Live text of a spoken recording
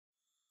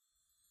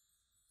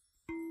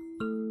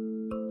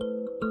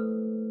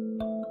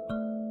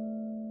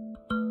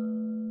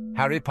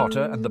Harry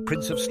Potter and the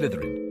Prince of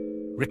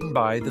Slytherin, written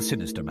by the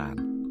Sinister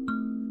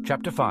Man.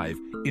 Chapter 5,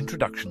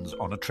 Introductions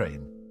on a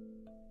Train.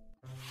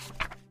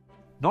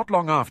 Not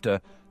long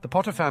after, the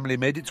Potter family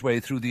made its way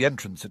through the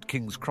entrance at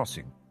King's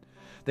Crossing.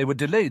 They were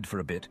delayed for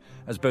a bit,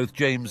 as both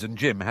James and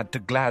Jim had to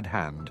glad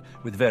hand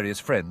with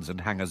various friends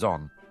and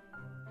hangers-on.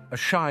 A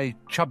shy,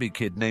 chubby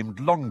kid named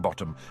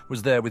Longbottom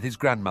was there with his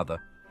grandmother,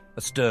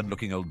 a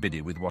stern-looking old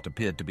biddy with what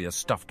appeared to be a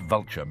stuffed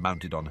vulture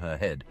mounted on her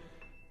head,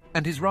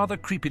 and his rather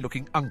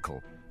creepy-looking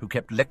uncle, who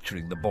kept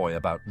lecturing the boy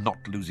about not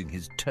losing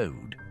his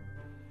toad.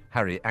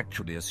 Harry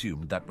actually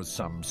assumed that was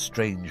some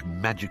strange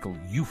magical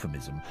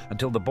euphemism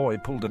until the boy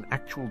pulled an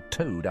actual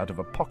toad out of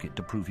a pocket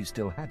to prove he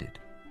still had it.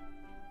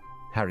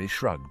 Harry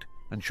shrugged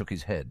and shook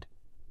his head.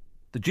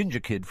 The ginger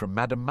kid from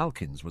Madame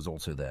Malkin's was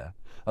also there,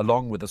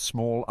 along with a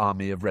small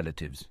army of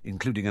relatives,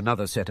 including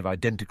another set of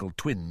identical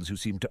twins who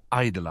seemed to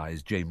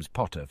idolize James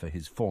Potter for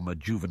his former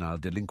juvenile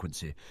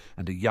delinquency,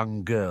 and a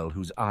young girl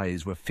whose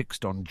eyes were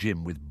fixed on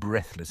Jim with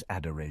breathless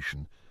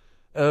adoration.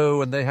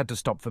 Oh, and they had to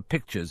stop for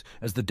pictures,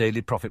 as the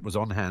Daily Prophet was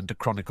on hand to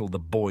chronicle the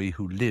boy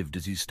who lived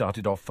as he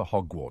started off for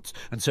Hogwarts,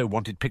 and so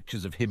wanted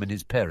pictures of him and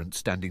his parents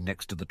standing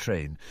next to the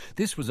train.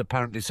 This was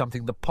apparently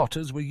something the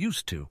Potters were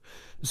used to.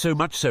 So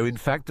much so, in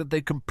fact, that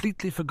they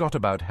completely forgot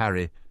about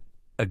Harry.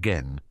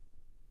 Again.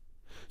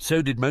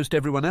 So did most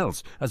everyone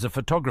else, as a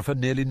photographer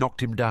nearly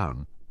knocked him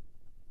down.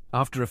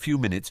 After a few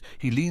minutes,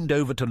 he leaned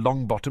over to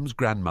Longbottom's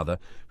grandmother,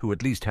 who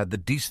at least had the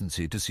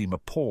decency to seem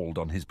appalled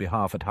on his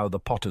behalf at how the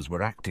Potters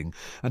were acting,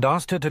 and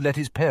asked her to let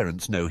his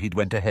parents know he'd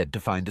went ahead to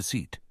find a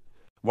seat.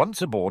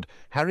 Once aboard,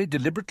 Harry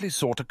deliberately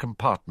sought a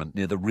compartment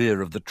near the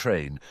rear of the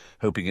train,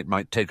 hoping it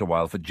might take a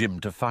while for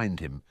Jim to find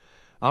him.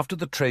 After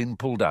the train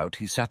pulled out,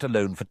 he sat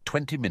alone for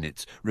 20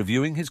 minutes,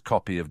 reviewing his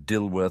copy of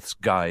Dilworth's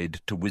Guide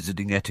to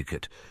Wizarding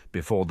Etiquette,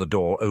 before the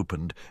door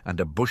opened and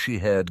a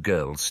bushy-haired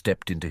girl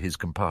stepped into his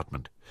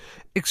compartment.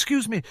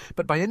 "Excuse me,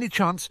 but by any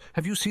chance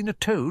have you seen a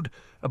toad?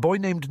 A boy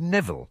named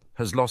Neville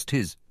has lost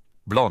his."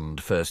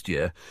 "Blonde, first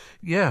year.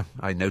 Yeah,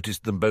 I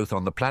noticed them both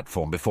on the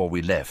platform before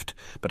we left,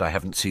 but I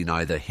haven't seen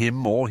either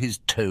him or his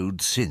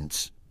toad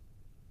since."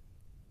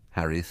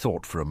 Harry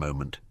thought for a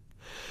moment.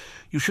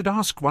 "You should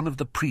ask one of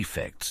the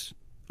prefects.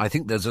 I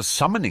think there's a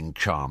summoning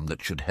charm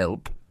that should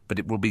help, but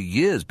it will be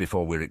years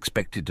before we're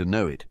expected to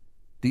know it.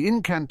 The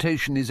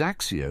incantation is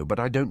Accio, but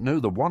I don't know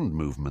the wand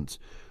movements.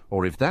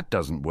 Or if that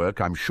doesn't work,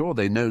 I'm sure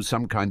they know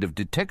some kind of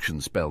detection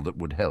spell that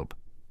would help."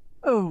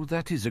 "Oh,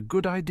 that is a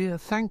good idea,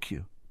 thank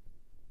you."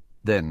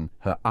 Then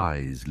her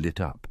eyes lit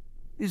up.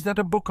 "Is that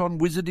a book on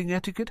wizarding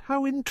etiquette?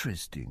 How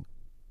interesting."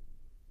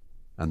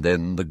 And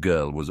then the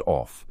girl was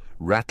off,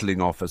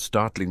 rattling off a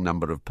startling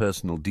number of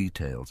personal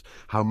details,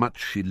 how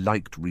much she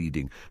liked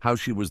reading, how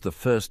she was the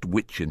first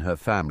witch in her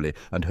family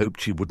and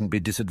hoped she wouldn't be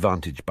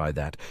disadvantaged by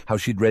that, how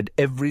she'd read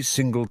every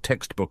single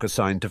textbook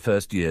assigned to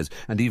first years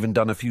and even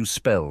done a few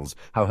spells,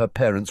 how her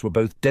parents were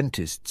both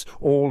dentists,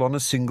 all on a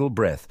single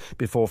breath,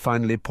 before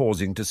finally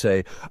pausing to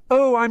say,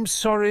 "Oh, I'm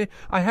sorry,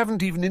 I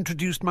haven't even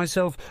introduced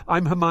myself.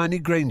 I'm Hermione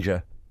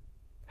Granger."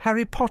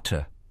 "Harry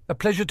Potter. A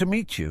pleasure to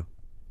meet you."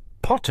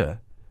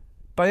 "Potter?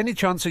 By any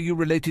chance are you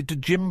related to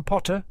Jim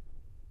Potter?"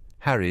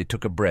 Harry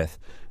took a breath,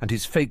 and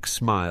his fake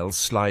smile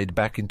slid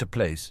back into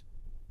place.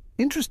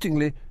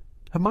 Interestingly,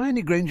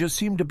 Hermione Granger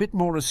seemed a bit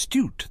more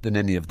astute than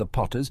any of the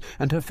Potters,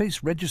 and her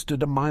face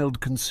registered a mild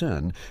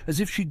concern, as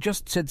if she'd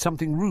just said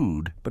something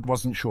rude, but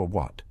wasn't sure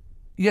what.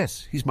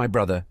 "Yes, he's my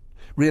brother.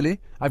 Really,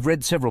 I've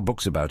read several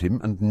books about him,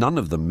 and none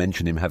of them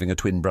mention him having a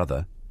twin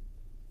brother."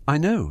 "I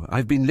know.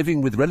 I've been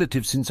living with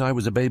relatives since I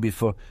was a baby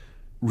for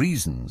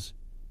reasons."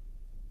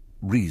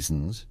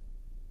 "Reasons?"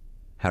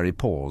 Harry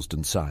paused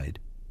and sighed.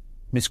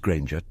 "Miss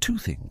Granger, two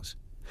things.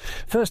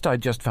 First, I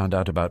just found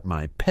out about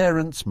my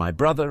parents, my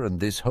brother, and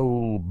this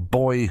whole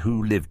boy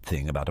who lived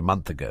thing about a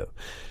month ago,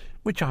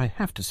 which I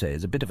have to say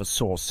is a bit of a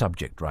sore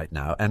subject right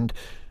now, and,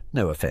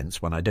 no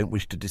offence, one I don't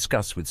wish to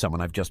discuss with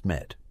someone I've just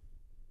met."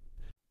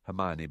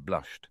 Hermione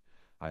blushed.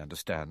 "I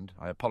understand.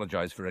 I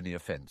apologize for any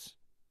offence."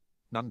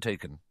 "None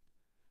taken."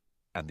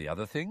 "And the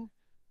other thing?"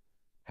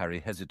 Harry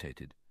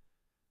hesitated.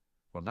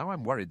 "Well, now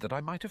I'm worried that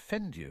I might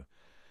offend you.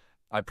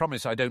 I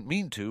promise I don't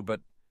mean to,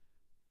 but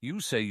you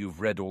say you've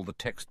read all the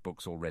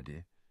textbooks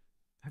already.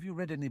 Have you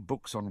read any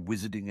books on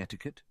wizarding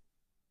etiquette?"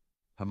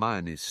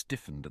 Hermione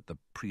stiffened at the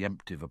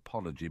preemptive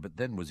apology, but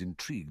then was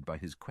intrigued by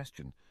his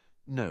question.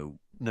 No,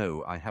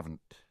 I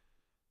haven't.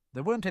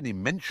 There weren't any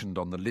mentioned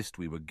on the list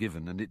we were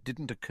given, and it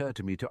didn't occur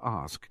to me to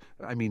ask.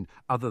 I mean,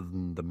 other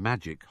than the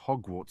magic,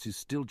 Hogwarts is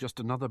still just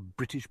another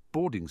British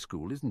boarding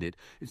school, isn't it?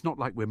 It's not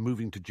like we're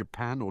moving to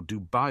Japan or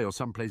Dubai or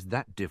someplace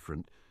that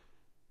different.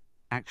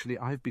 Actually,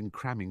 I've been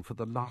cramming for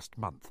the last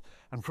month,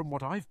 and from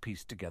what I've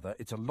pieced together,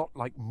 it's a lot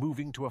like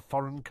moving to a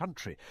foreign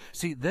country.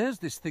 See, there's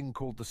this thing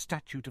called the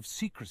Statute of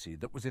Secrecy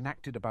that was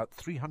enacted about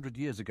 300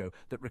 years ago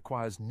that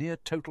requires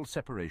near-total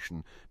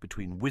separation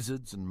between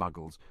wizards and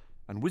muggles,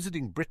 and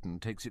Wizarding Britain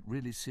takes it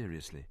really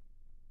seriously.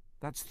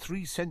 That's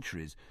 3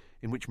 centuries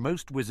in which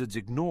most wizards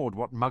ignored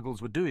what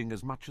muggles were doing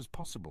as much as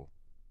possible.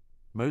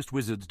 Most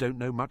wizards don't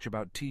know much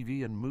about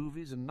TV and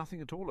movies and nothing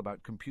at all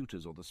about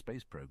computers or the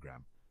space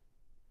program.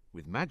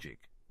 With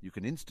magic, you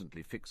can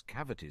instantly fix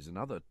cavities and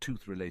other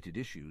tooth-related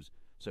issues,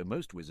 so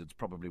most wizards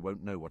probably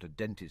won't know what a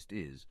dentist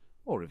is,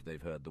 or if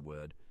they've heard the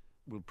word,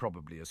 will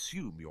probably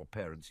assume your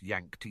parents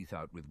yank teeth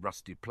out with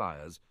rusty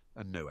pliers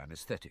and no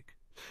anaesthetic.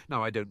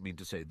 Now, I don't mean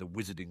to say the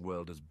wizarding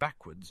world is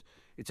backwards.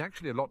 It's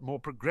actually a lot more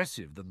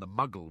progressive than the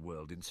Muggle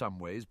world in some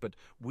ways, but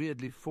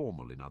weirdly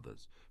formal in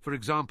others. For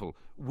example,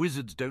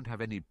 wizards don't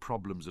have any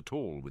problems at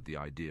all with the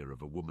idea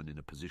of a woman in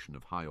a position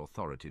of high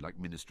authority like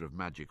Minister of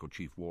Magic or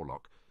Chief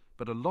Warlock,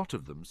 but a lot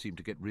of them seem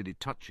to get really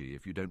touchy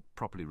if you don't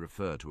properly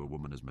refer to a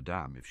woman as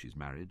Madame if she's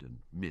married and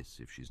Miss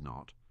if she's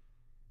not.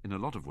 In a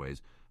lot of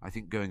ways, I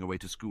think going away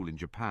to school in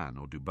Japan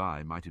or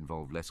Dubai might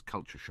involve less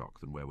culture shock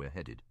than where we're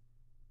headed.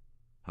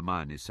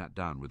 Hermione sat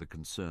down with a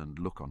concerned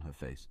look on her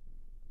face.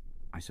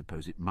 "I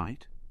suppose it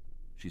might,"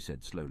 she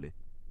said slowly.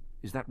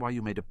 "Is that why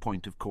you made a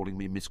point of calling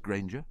me Miss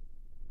Granger?"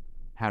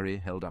 Harry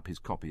held up his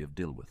copy of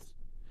Dilworth's.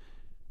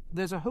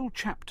 "There's a whole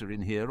chapter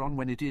in here on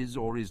when it is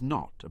or is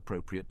not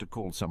appropriate to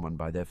call someone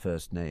by their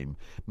first name.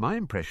 My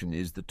impression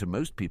is that to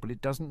most people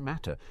it doesn't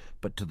matter,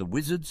 but to the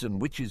wizards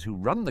and witches who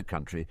run the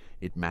country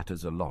it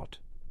matters a lot."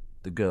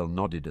 The girl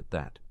nodded at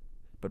that.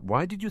 "But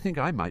why did you think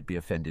I might be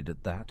offended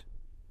at that?"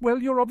 "Well,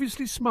 you're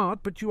obviously smart,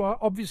 but you are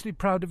obviously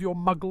proud of your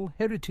Muggle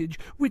heritage,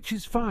 which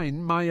is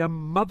fine. My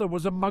mother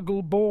was a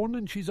Muggle-born,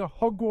 and she's a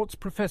Hogwarts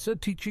professor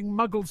teaching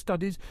Muggle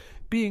studies.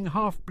 Being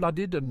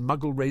half-blooded and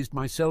Muggle-raised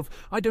myself,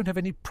 I don't have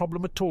any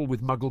problem at all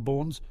with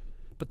Muggle-borns.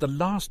 But the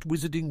last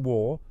Wizarding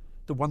War,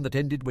 the one that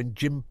ended when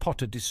Jim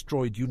Potter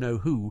destroyed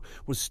you-know-who,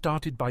 was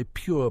started by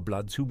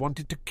purebloods who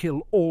wanted to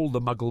kill all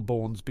the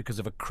Muggle-borns because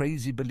of a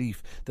crazy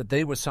belief that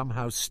they were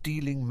somehow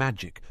stealing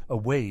magic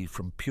away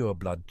from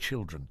pureblood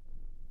children.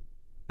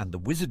 And the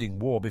Wizarding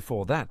War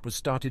before that was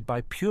started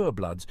by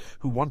purebloods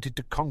who wanted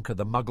to conquer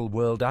the Muggle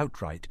world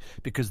outright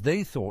because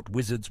they thought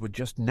wizards were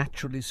just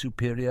naturally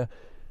superior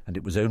and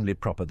it was only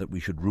proper that we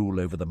should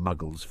rule over the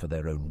Muggles for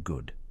their own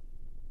good.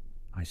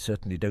 I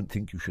certainly don't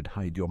think you should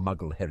hide your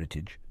Muggle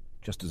heritage,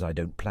 just as I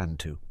don't plan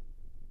to.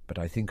 But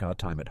I think our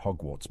time at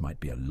Hogwarts might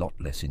be a lot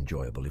less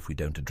enjoyable if we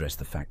don't address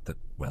the fact that,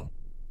 well,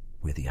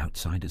 we're the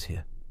outsiders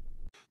here."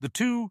 The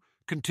two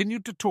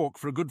continued to talk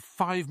for a good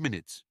 5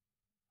 minutes.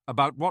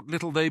 About what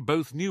little they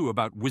both knew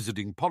about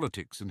wizarding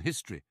politics and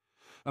history,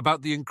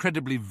 about the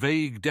incredibly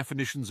vague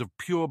definitions of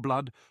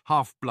pure-blood,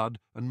 half-blood,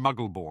 and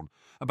Muggle-born,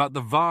 about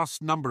the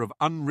vast number of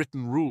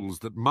unwritten rules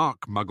that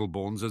mark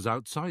Muggle-borns as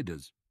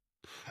outsiders,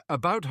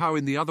 about how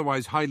in the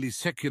otherwise highly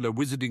secular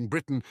wizarding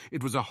Britain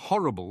it was a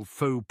horrible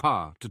faux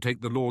pas to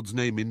take the Lord's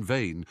name in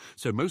vain,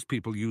 so most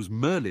people use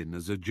Merlin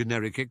as a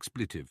generic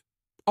expletive.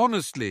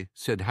 "Honestly,"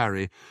 said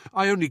Harry,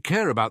 "I only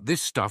care about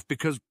this stuff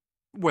because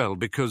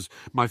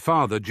my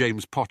father,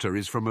 James Potter,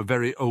 is from a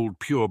very old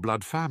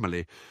pure-blood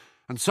family,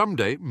 and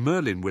someday,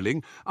 Merlin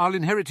willing, I'll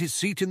inherit his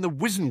seat in the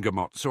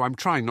Wizengamot, so I'm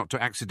trying not to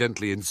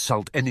accidentally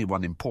insult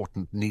anyone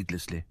important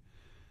needlessly."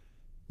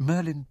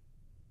 "Merlin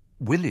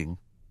willing?"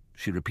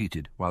 she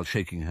repeated, while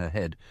shaking her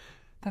head.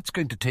 "That's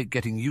going to take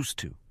getting used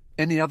to.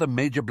 Any other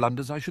major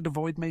blunders I should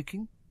avoid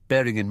making?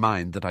 Bearing in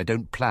mind that I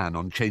don't plan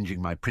on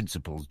changing my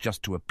principles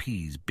just to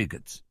appease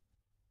bigots."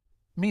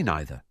 "Me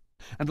neither.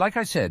 And like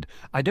I said,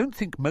 I don't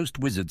think most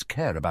wizards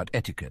care about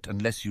etiquette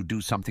unless you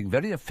do something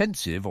very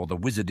offensive or the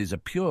wizard is a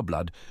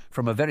pureblood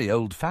from a very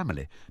old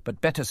family, but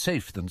better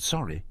safe than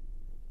sorry."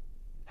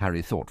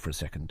 Harry thought for a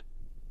second.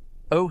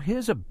 "Oh,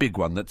 here's a big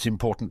one that's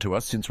important to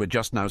us since we're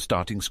just now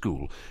starting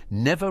school.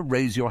 Never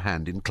raise your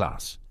hand in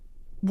class."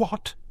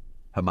 "What?"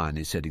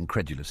 Hermione said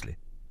incredulously.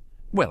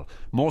 "Well,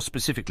 more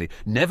specifically,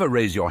 never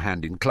raise your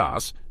hand in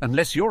class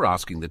unless you're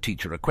asking the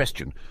teacher a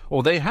question,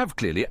 or they have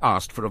clearly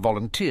asked for a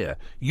volunteer,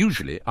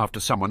 usually after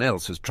someone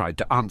else has tried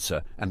to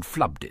answer and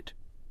flubbed it.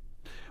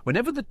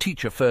 Whenever the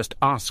teacher first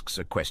asks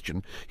a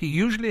question, he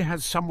usually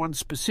has someone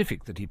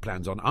specific that he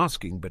plans on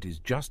asking, but is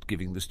just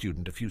giving the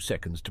student a few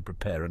seconds to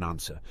prepare an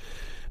answer.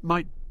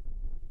 My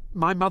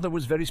mother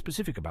was very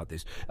specific about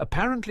this.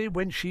 Apparently,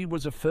 when she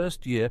was a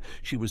first year,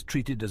 she was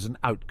treated as an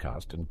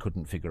outcast and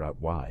couldn't figure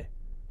out why.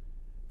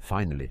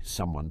 Finally,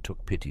 someone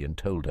took pity and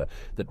told her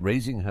that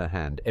raising her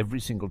hand every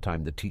single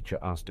time the teacher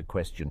asked a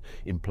question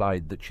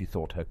implied that she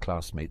thought her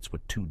classmates were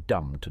too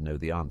dumb to know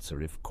the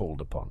answer if called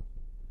upon.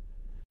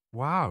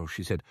 "Wow,"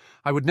 she said.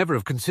 "I would never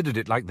have considered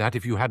it like that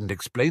if you hadn't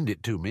explained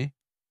it to me."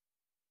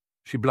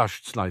 She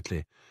blushed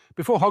slightly.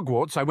 "Before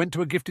Hogwarts, I went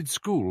to a gifted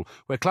school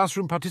where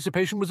classroom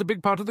participation was a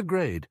big part of the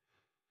grade.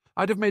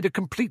 I'd have made a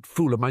complete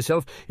fool of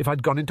myself if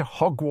I'd gone into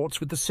Hogwarts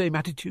with the same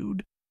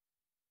attitude."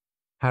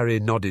 Harry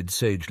nodded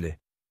sagely.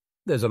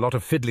 "There's a lot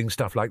of fiddling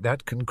stuff like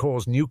that can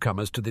cause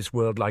newcomers to this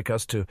world like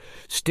us to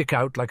stick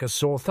out like a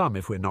sore thumb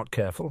if we're not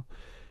careful.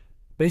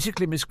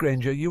 Basically, Miss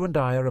Granger, you and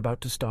I are about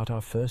to start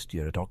our first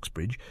year at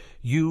Oxbridge,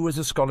 you as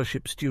a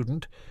scholarship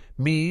student,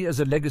 me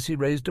as a legacy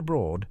raised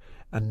abroad,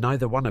 and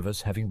neither one of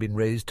us having been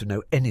raised to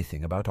know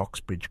anything about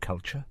Oxbridge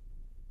culture."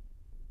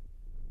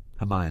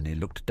 Hermione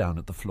looked down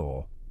at the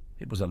floor.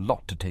 It was a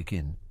lot to take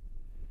in.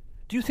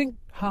 "Do you think,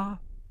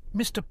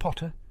 Mr.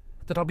 Potter,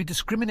 That I'll be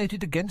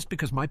discriminated against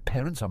because my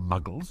parents are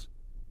muggles?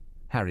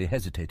 Harry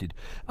hesitated.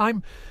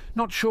 I'm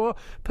not sure.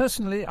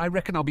 Personally, I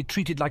reckon I'll be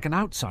treated like an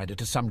outsider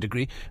to some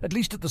degree, at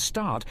least at the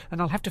start,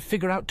 and I'll have to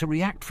figure out to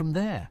react from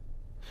there.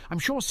 I'm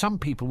sure some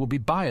people will be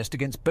biased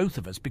against both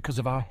of us because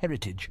of our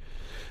heritage.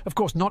 Of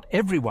course, not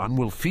everyone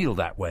will feel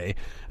that way,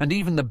 and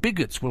even the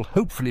bigots will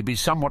hopefully be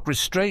somewhat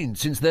restrained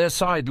since their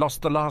side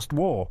lost the last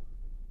war.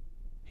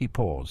 He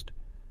paused.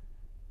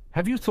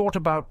 Have you thought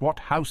about what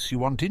house you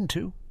want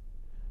into?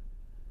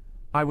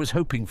 I was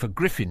hoping for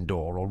Gryffindor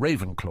or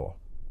Ravenclaw.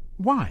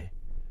 Why?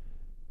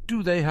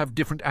 Do they have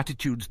different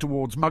attitudes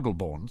towards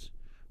Muggleborns?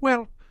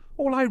 Well,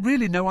 all I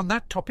really know on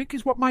that topic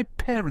is what my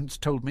parents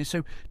told me,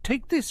 so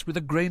take this with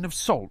a grain of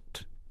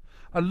salt.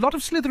 A lot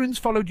of Slytherins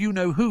followed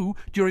you-know-who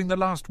during the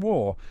last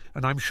war,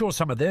 and I'm sure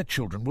some of their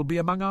children will be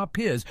among our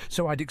peers,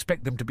 so I'd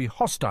expect them to be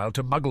hostile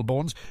to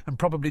Muggleborns and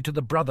probably to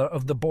the brother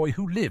of the boy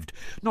who lived.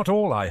 Not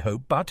all, I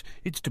hope, but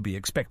it's to be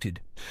expected.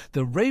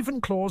 The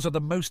Ravenclaws are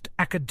the most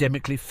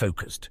academically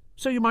focused,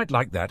 so you might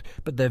like that,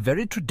 but they're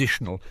very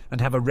traditional and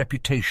have a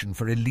reputation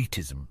for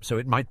elitism, so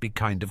it might be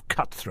kind of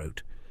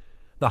cutthroat.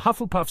 The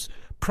Hufflepuffs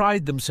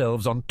pride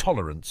themselves on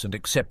tolerance and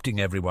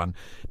accepting everyone,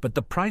 but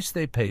the price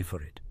they pay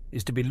for it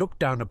is to be looked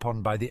down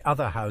upon by the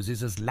other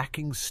houses as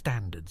lacking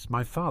standards.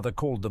 My father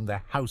called them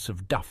the House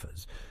of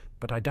Duffers,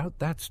 but I doubt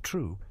that's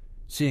true,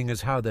 seeing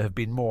as how there have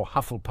been more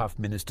Hufflepuff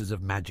ministers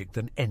of magic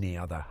than any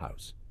other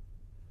house.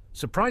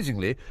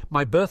 Surprisingly,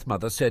 my birth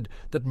mother said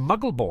that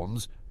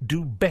Muggleborns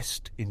do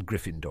best in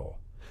Gryffindor.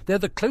 They're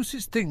the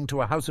closest thing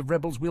to a house of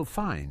rebels we'll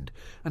find,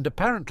 and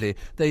apparently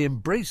they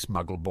embrace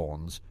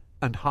Muggleborns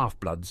and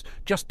half-bloods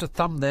just to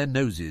thumb their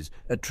noses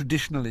at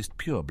traditionalist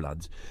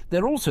purebloods.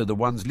 They're also the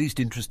ones least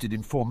interested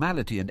in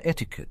formality and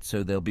etiquette,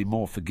 so they'll be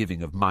more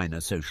forgiving of minor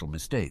social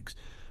mistakes.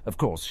 Of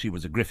course, she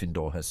was a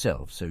Gryffindor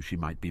herself, so she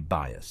might be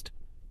biased.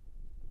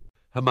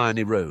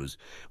 Hermione rose.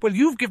 Well,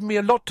 you've given me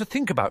a lot to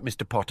think about,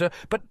 Mr. Potter,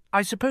 but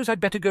I suppose I'd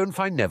better go and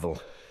find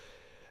Neville.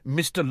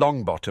 Mr.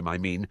 Longbottom, I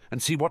mean,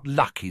 and see what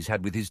luck he's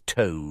had with his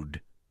toad.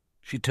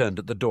 She turned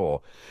at the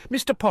door.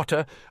 Mr.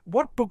 Potter,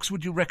 what books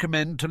would you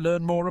recommend to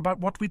learn more about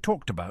what we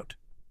talked about?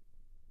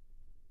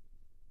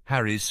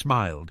 Harry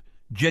smiled,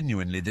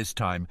 genuinely this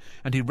time,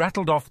 and he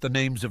rattled off the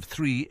names of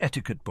 3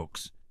 etiquette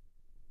books.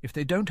 If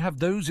they don't have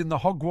those in the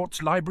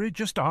Hogwarts library,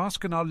 just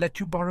ask and I'll let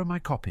you borrow my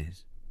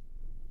copies.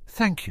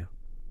 Thank you.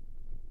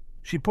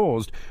 She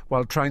paused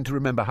while trying to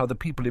remember how the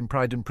people in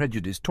Pride and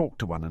Prejudice talked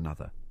to one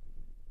another.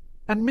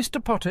 And,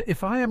 Mr. Potter,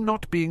 if I am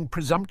not being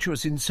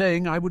presumptuous in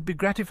saying I would be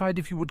gratified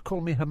if you would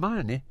call me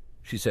Hermione,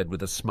 she said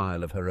with a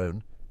smile of her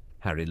own.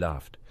 Harry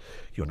laughed.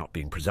 You're not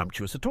being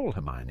presumptuous at all,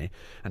 Hermione,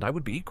 and I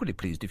would be equally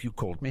pleased if you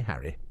called me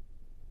Harry.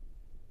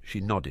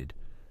 She nodded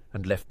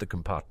and left the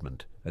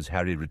compartment as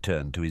Harry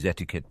returned to his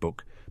etiquette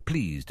book,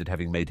 pleased at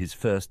having made his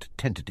first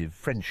tentative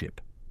friendship.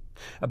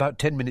 About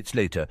 10 minutes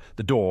later,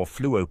 the door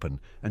flew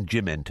open and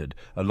Jim entered,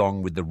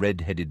 along with the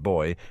red-headed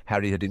boy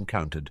Harry had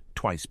encountered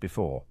twice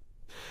before.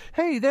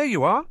 "Hey, there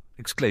you are!"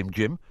 exclaimed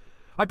Jim.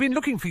 "I've been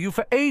looking for you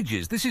for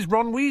ages. This is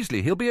Ron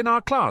Weasley. He'll be in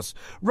our class.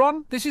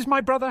 Ron, this is my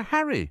brother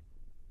Harry."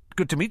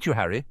 "Good to meet you,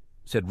 Harry,"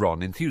 said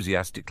Ron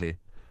enthusiastically.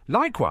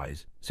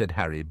 "Likewise," said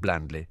Harry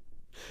blandly.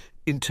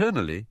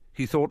 Internally,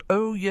 he thought,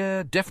 oh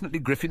yeah, definitely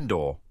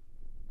Gryffindor.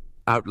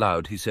 Out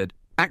loud, he said,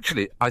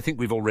 "Actually, I think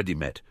we've already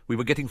met. We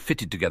were getting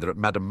fitted together at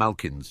Madame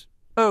Malkin's."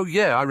 "Oh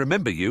yeah, I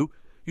remember you.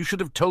 You should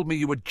have told me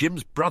you were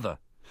Jim's brother."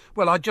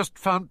 "Well, I just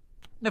found...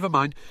 Never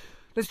mind.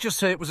 Let's just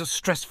say it was a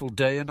stressful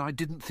day and I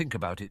didn't think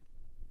about it."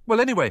 "Well,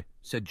 anyway,"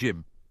 said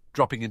Jim,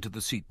 dropping into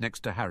the seat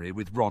next to Harry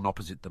with Ron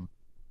opposite them.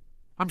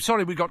 "I'm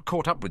sorry we got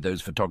caught up with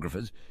those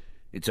photographers.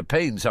 It's a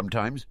pain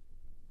sometimes.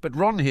 But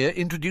Ron here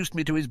introduced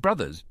me to his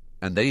brothers,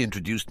 and they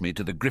introduced me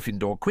to the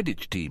Gryffindor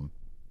Quidditch team."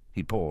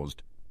 He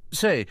paused.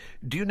 "Say,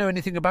 do you know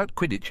anything about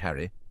Quidditch,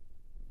 Harry?"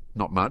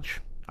 "Not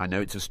much. I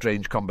know it's a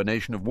strange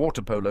combination of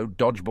water polo,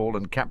 dodgeball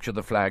and capture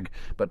the flag,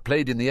 but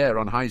played in the air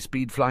on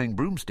high-speed flying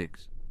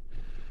broomsticks."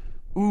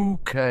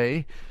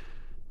 "Okay.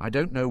 I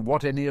don't know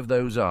what any of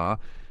those are,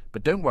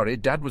 but don't worry,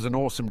 Dad was an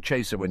awesome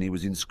chaser when he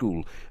was in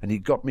school, and he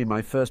got me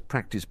my first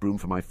practice broom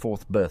for my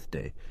 4th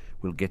birthday.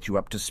 We'll get you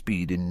up to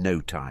speed in no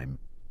time."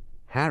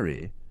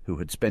 Harry, who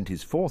had spent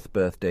his 4th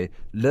birthday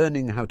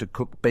learning how to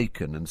cook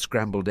bacon and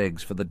scrambled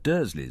eggs for the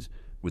Dursleys,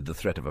 with the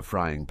threat of a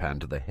frying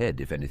pan to the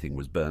head if anything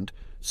was burnt,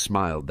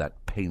 smiled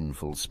that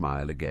painful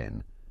smile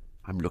again.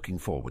 "I'm looking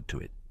forward to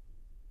it."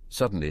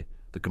 Suddenly,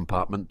 the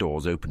compartment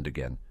doors opened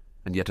again,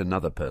 and yet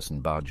another person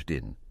barged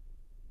in.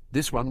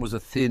 This one was a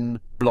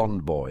thin,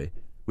 blonde boy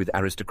with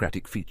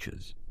aristocratic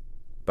features.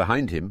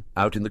 Behind him,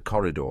 out in the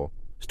corridor,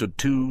 stood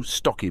 2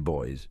 stocky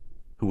boys,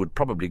 who would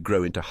probably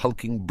grow into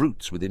hulking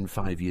brutes within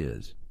 5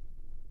 years.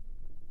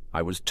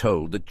 "I was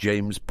told that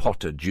James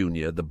Potter,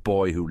 Jr., the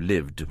boy who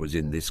lived, was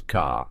in this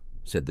car,"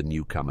 said the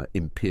newcomer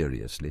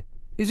imperiously.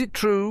 "Is it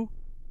true?"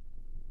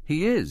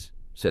 "He is,"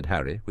 said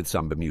Harry with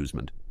some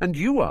bemusement. "And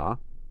you are?"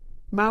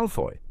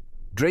 "Malfoy.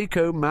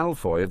 Draco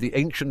Malfoy of the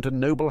ancient and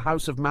noble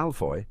house of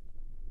Malfoy."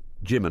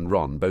 Jim and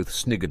Ron both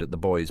sniggered at the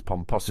boy's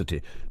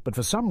pomposity, but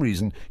for some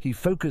reason he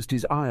focused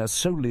his ire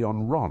solely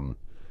on Ron.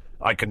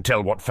 "I can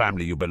tell what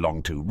family you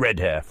belong to. Red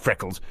hair,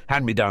 freckles,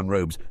 hand-me-down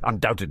robes,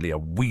 undoubtedly a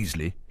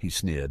Weasley," he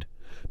sneered.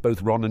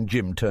 Both Ron and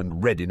Jim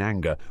turned red in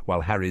anger,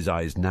 while Harry's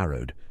eyes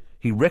narrowed.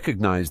 He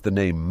recognized the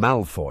name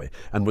Malfoy,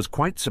 and was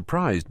quite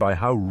surprised by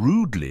how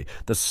rudely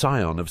the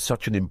scion of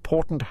such an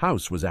important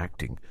house was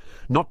acting,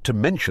 not to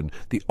mention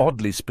the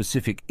oddly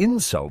specific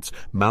insults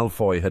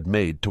Malfoy had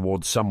made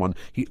towards someone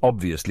he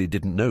obviously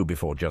didn't know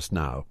before just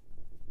now.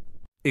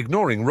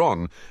 Ignoring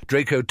Ron,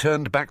 Draco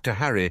turned back to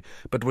Harry,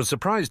 but was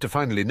surprised to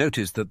finally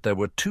notice that there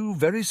were two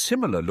very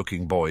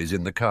similar-looking boys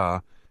in the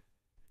car.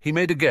 He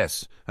made a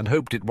guess, and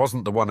hoped it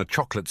wasn't the one a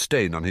chocolate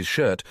stain on his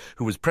shirt,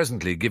 who was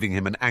presently giving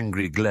him an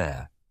angry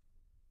glare.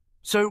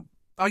 "So,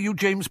 are you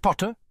James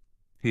Potter?"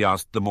 he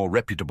asked the more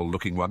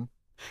reputable-looking one.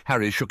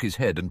 Harry shook his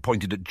head and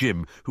pointed at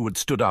Jim, who had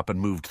stood up and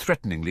moved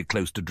threateningly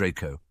close to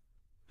Draco.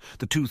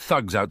 The two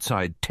thugs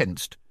outside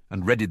tensed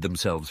and readied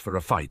themselves for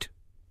a fight.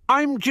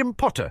 "I'm Jim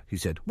Potter," he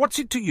said. "What's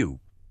it to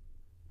you?"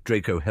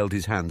 Draco held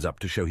his hands up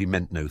to show he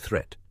meant no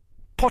threat.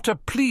 "Potter,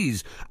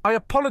 please, I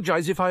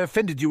apologize if I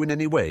offended you in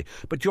any way,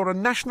 but you're a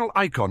national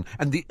icon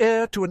and the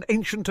heir to an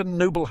ancient and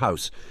noble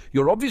house.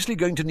 You're obviously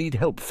going to need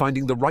help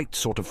finding the right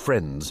sort of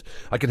friends.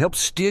 I can help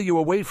steer you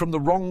away from the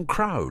wrong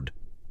crowd."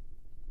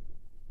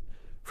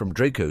 From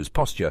Draco's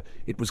posture,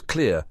 it was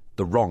clear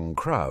the wrong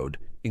crowd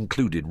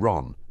included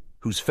Ron,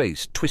 whose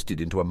face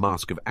twisted into a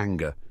mask of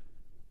anger.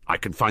 "I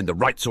can find the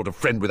right sort of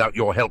friend without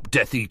your help,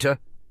 Death Eater,"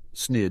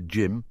 sneered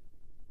Jim.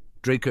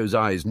 Draco's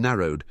eyes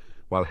narrowed,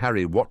 while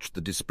Harry watched the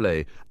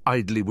display,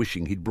 idly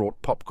wishing he'd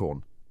brought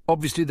popcorn.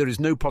 "Obviously there is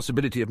no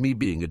possibility of me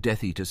being a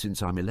Death Eater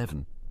since I'm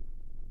 11.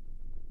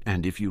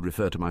 And if you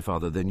refer to my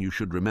father, then you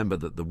should remember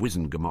that the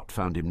Wizengamot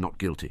found him not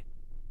guilty.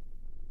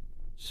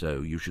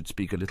 So you should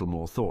speak a little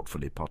more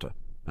thoughtfully, Potter,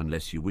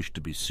 unless you wish to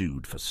be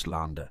sued for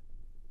slander."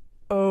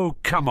 "Oh,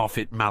 come off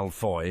it,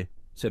 Malfoy,"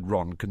 said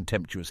Ron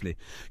contemptuously.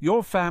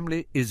 "Your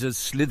family is as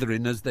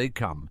Slytherin as they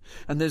come,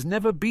 and there's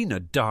never been a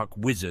dark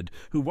wizard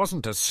who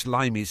wasn't a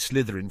slimy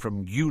Slytherin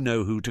from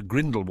you-know-who to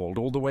Grindelwald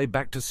all the way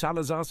back to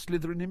Salazar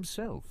Slytherin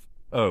himself."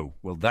 "Oh,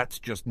 well, that's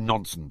just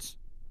nonsense,"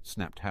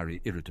 snapped Harry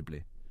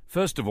irritably.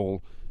 "First of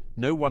all,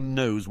 no one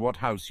knows what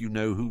house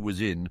you-know-who was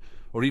in,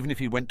 or even if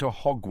he went to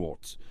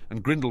Hogwarts,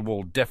 and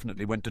Grindelwald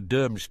definitely went to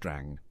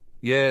Durmstrang.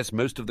 Yes,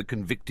 most of the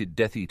convicted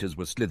Death Eaters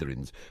were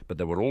Slytherins, but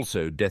there were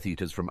also Death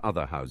Eaters from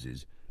other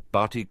houses.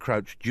 Barty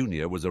Crouch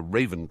Jr. was a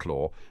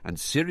Ravenclaw, and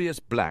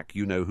Sirius Black,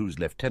 you-know-who's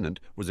lieutenant,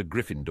 was a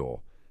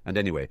Gryffindor. And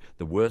anyway,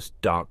 the worst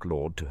Dark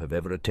Lord to have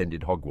ever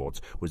attended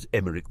Hogwarts was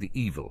Emeric the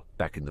Evil,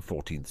 back in the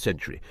 14th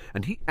century,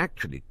 and he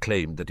actually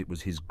claimed that it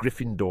was his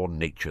Gryffindor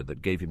nature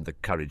that gave him the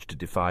courage to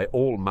defy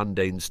all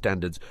mundane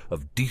standards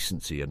of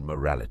decency and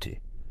morality."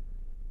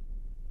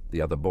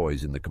 The other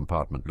boys in the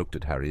compartment looked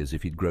at Harry as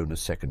if he'd grown a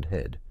second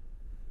head.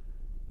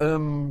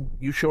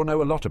 You sure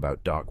know a lot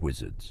about dark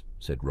wizards,"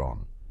 said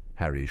Ron.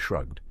 Harry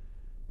shrugged.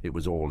 It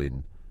was all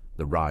in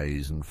The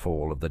Rise and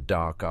Fall of the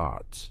Dark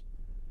Arts.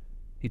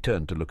 He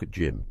turned to look at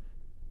Jim.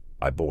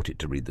 "I bought it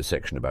to read the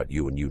section about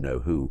you and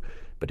you-know-who,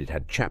 but it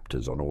had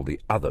chapters on all the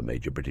other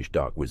major British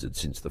dark wizards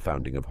since the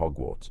founding of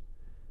Hogwarts.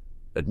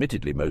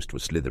 Admittedly, most were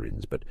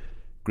Slytherins, but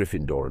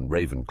Gryffindor and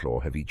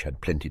Ravenclaw have each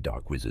had plenty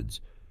dark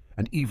wizards,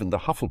 and even the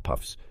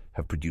Hufflepuffs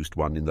have produced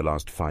one in the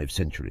last 5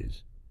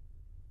 centuries.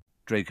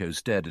 Draco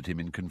stared at him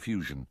in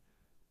confusion.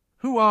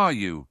 "Who are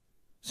you?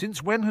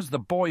 Since when has the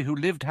boy who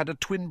lived had a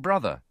twin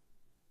brother?"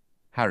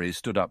 Harry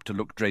stood up to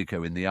look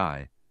Draco in the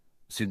eye.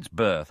 "Since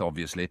birth,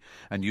 obviously,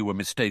 and you were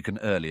mistaken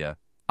earlier.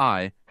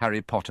 I,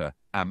 Harry Potter,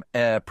 am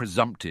heir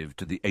presumptive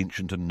to the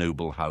ancient and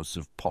noble house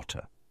of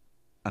Potter.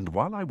 And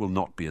while I will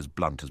not be as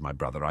blunt as my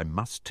brother, I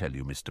must tell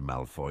you, Mr.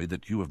 Malfoy,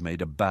 that you have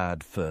made a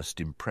bad first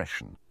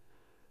impression.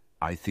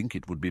 I think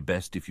it would be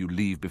best if you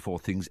leave before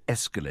things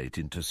escalate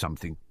into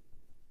something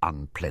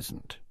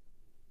unpleasant."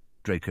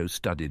 Draco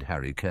studied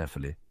Harry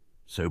carefully.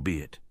 "So be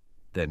it."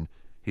 Then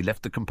he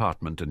left the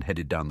compartment and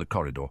headed down the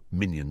corridor,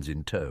 minions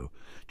in tow.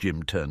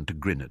 Jim turned to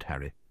grin at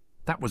Harry.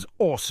 "That was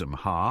awesome,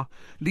 Ha!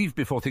 Leave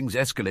before things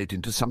escalate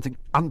into something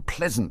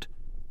unpleasant."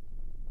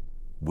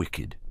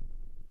 "Wicked.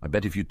 I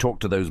bet if you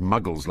talked to those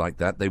muggles like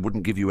that, they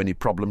wouldn't give you any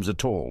problems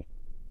at all."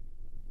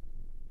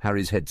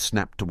 Harry's head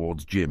snapped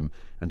towards Jim,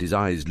 and his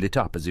eyes lit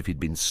up as if he'd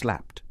been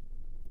slapped.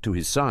 To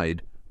his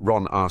side,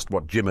 Ron asked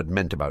what Jim had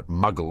meant about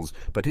muggles,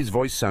 but his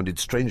voice sounded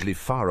strangely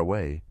far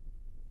away.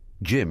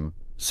 Jim,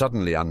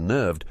 suddenly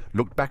unnerved,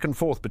 looked back and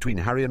forth between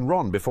Harry and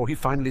Ron before he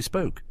finally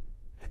spoke.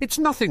 "It's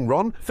nothing,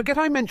 Ron. Forget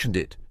I mentioned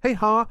it. Hey,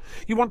 Ha,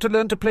 you want to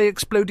learn to play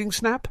Exploding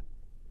Snap?"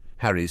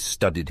 Harry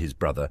studied his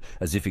brother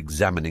as if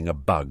examining a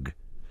bug.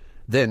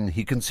 Then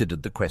he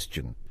considered the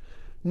question.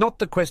 Not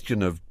the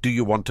question of, do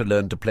you want to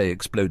learn to play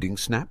Exploding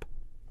Snap?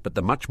 But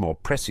the much more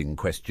pressing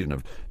question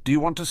of, do you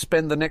want to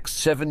spend the next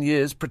 7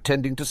 years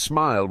pretending to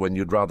smile when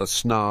you'd rather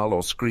snarl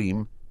or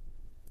scream?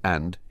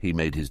 And he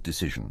made his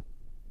decision.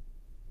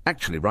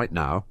 "Actually, right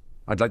now,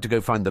 I'd like to go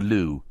find the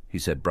loo," he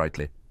said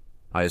brightly.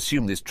 "I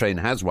assume this train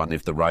has one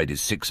if the ride is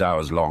 6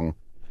 hours long."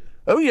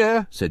 "Oh,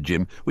 yeah," said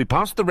Jim. "We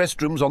passed the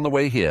restrooms on the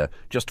way here.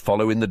 Just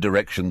follow in the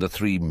direction the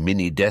 3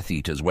 mini Death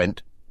Eaters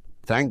went."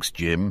 "Thanks,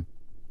 Jim."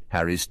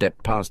 Harry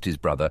stepped past his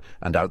brother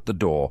and out the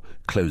door,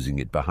 closing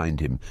it behind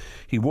him.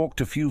 He walked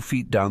a few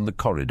feet down the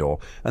corridor,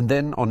 and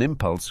then, on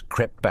impulse,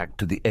 crept back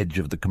to the edge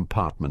of the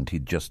compartment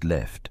he'd just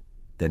left.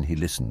 Then he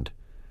listened.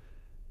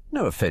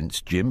 "No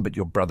offence, Jim, but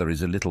your brother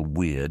is a little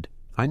weird."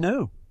 "I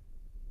know.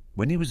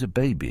 When he was a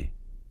baby,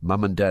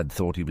 Mum and Dad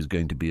thought he was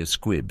going to be a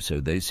squib, so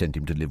they sent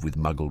him to live with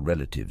Muggle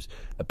relatives.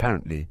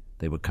 Apparently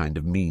they were kind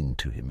of mean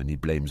to him, and he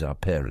blames our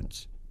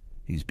parents.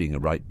 He's being a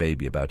right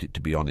baby about it,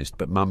 to be honest,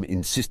 but Mum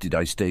insisted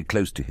I stay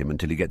close to him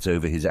until he gets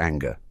over his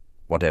anger.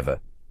 Whatever."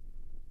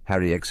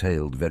 Harry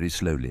exhaled very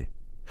slowly.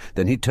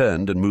 Then he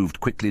turned and moved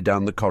quickly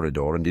down the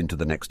corridor and into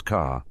the next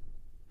car.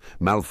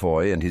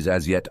 Malfoy and his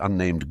as-yet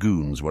unnamed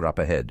goons were up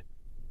ahead.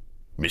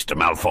 "Mr.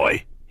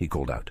 Malfoy," he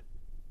called out.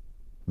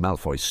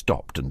 Malfoy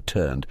stopped and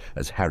turned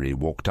as Harry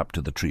walked up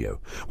to the trio.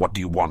 "What do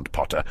you want,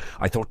 Potter?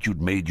 I thought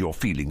you'd made your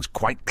feelings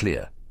quite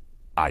clear."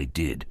 "I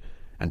did.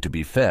 And to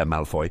be fair,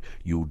 Malfoy,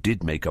 you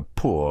did make a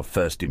poor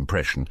first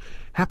impression.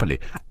 Happily,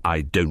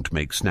 I don't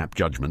make snap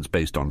judgments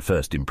based on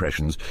first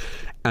impressions.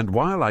 And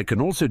while I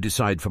can also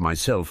decide for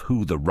myself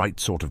who the right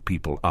sort of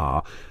people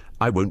are,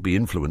 I won't be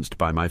influenced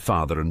by my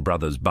father and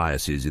brother's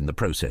biases in the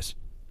process.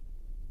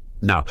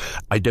 Now,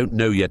 I don't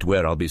know yet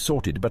where I'll be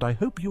sorted, but I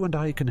hope you and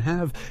I can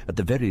have, at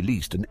the very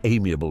least, an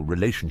amiable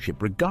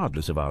relationship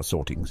regardless of our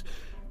sortings.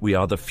 We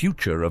are the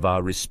future of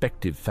our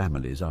respective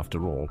families,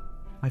 after all.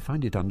 I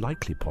find it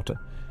unlikely, Potter,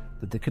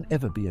 that there can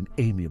ever be an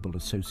amiable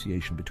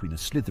association between a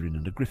Slytherin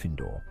and a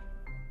Gryffindor."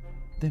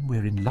 "Then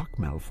we're in luck,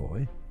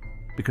 Malfoy,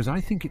 because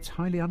I think it's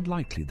highly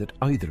unlikely that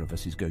either of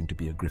us is going to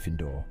be a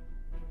Gryffindor."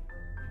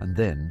 And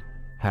then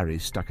Harry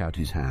stuck out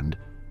his hand,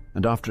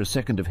 and after a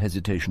second of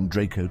hesitation,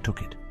 Draco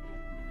took it.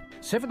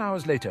 7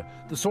 hours later,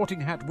 the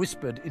Sorting Hat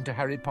whispered into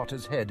Harry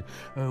Potter's head,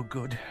 "Oh,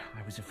 good,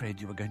 I was afraid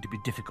you were going to be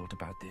difficult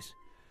about this."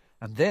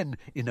 And then,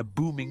 in a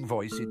booming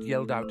voice, it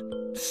yelled out,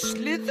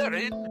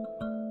 "Slytherin!"